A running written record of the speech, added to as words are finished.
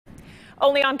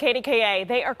Only on KDKA,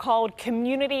 they are called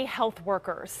community health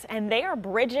workers, and they are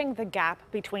bridging the gap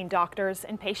between doctors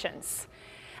and patients.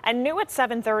 And new at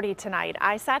 7:30 tonight,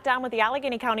 I sat down with the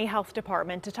Allegheny County Health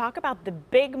Department to talk about the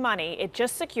big money it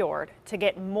just secured to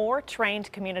get more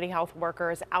trained community health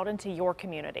workers out into your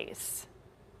communities.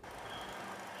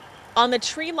 On the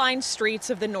tree-lined streets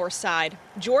of the north side,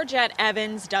 Georgette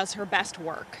Evans does her best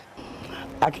work.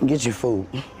 I can get you food,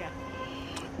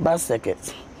 bus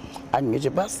tickets. I can get you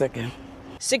a bus ticket.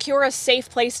 Secure a safe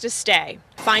place to stay,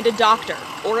 find a doctor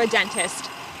or a dentist.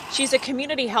 She's a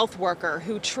community health worker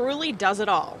who truly does it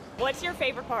all. What's your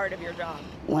favorite part of your job?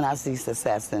 When I see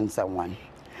success in someone,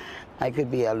 it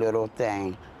could be a little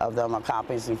thing of them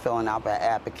accomplishing filling out an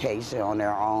application on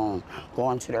their own,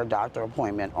 going to their doctor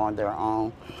appointment on their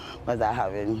own without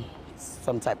having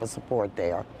some type of support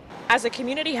there. As a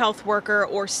community health worker,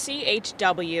 or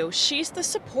CHW, she's the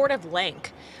supportive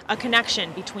link, a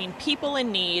connection between people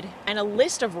in need and a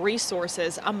list of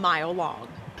resources a mile long.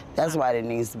 That's why there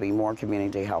needs to be more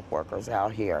community health workers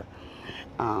out here.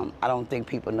 I don't think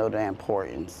people know the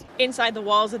importance. Inside the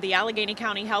walls of the Allegheny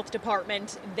County Health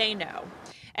Department, they know.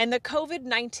 And the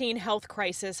COVID-19 health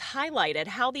crisis highlighted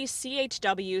how these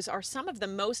CHWs are some of the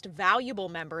most valuable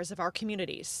members of our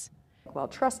communities. Well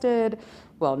trusted,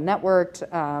 well networked,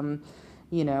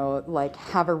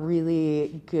 have a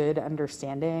really good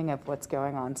understanding of what's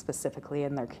going on specifically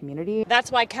in their community.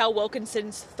 That's why Kel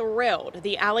Wilkinson's thrilled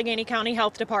the Allegheny County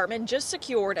Health Department just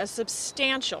secured a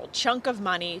substantial chunk of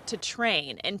money to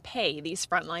train and pay these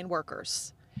frontline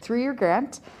workers. 3-year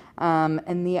grant,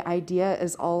 and the idea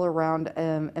is all around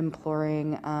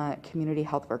imploring community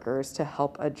health workers to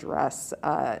help address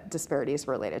disparities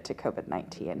related to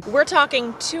COVID-19. We're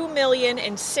talking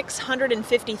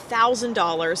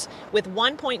 $2,650,000 with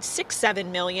 $1.67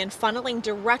 million funneling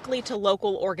directly to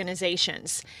local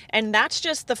organizations. And that's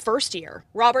just the first year.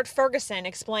 Robert Ferguson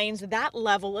explains that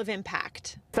level of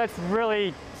impact. That's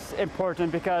really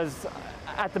important because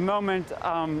at the moment,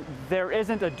 there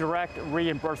isn't a direct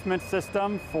reimbursement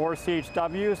system for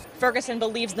CHWs. Ferguson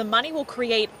believes the money will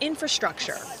create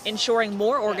infrastructure, ensuring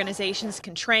more organizations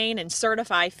can train and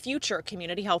certify future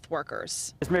community health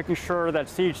workers. It's making sure that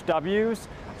CHWs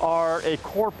are a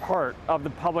core part of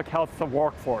the public health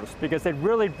workforce because they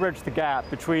really bridge the gap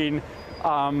between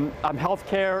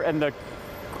healthcare and the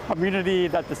community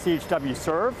that the CHWs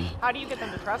serve. How do you get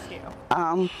them to trust you?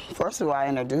 First of all, I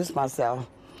introduce myself.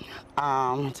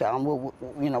 Tell them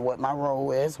what my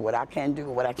role is, what I can do,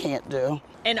 what I can't do.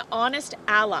 An honest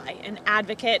ally and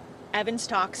advocate, Evans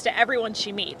talks to everyone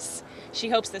she meets. She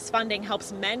hopes this funding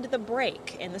helps mend the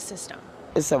break in the system.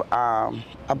 It's a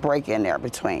break in there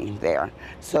between there.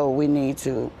 So we need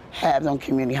to have them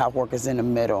community health workers in the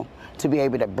middle to be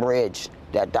able to bridge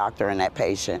that doctor and that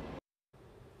patient.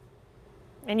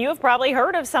 And you have probably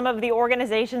heard of some of the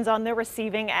organizations on the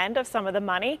receiving end of some of the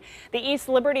money. The East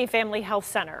Liberty Family Health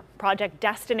Center, Project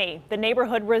Destiny, the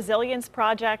Neighborhood Resilience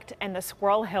Project, and the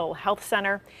Squirrel Hill Health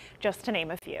Center, just to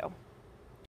name a few.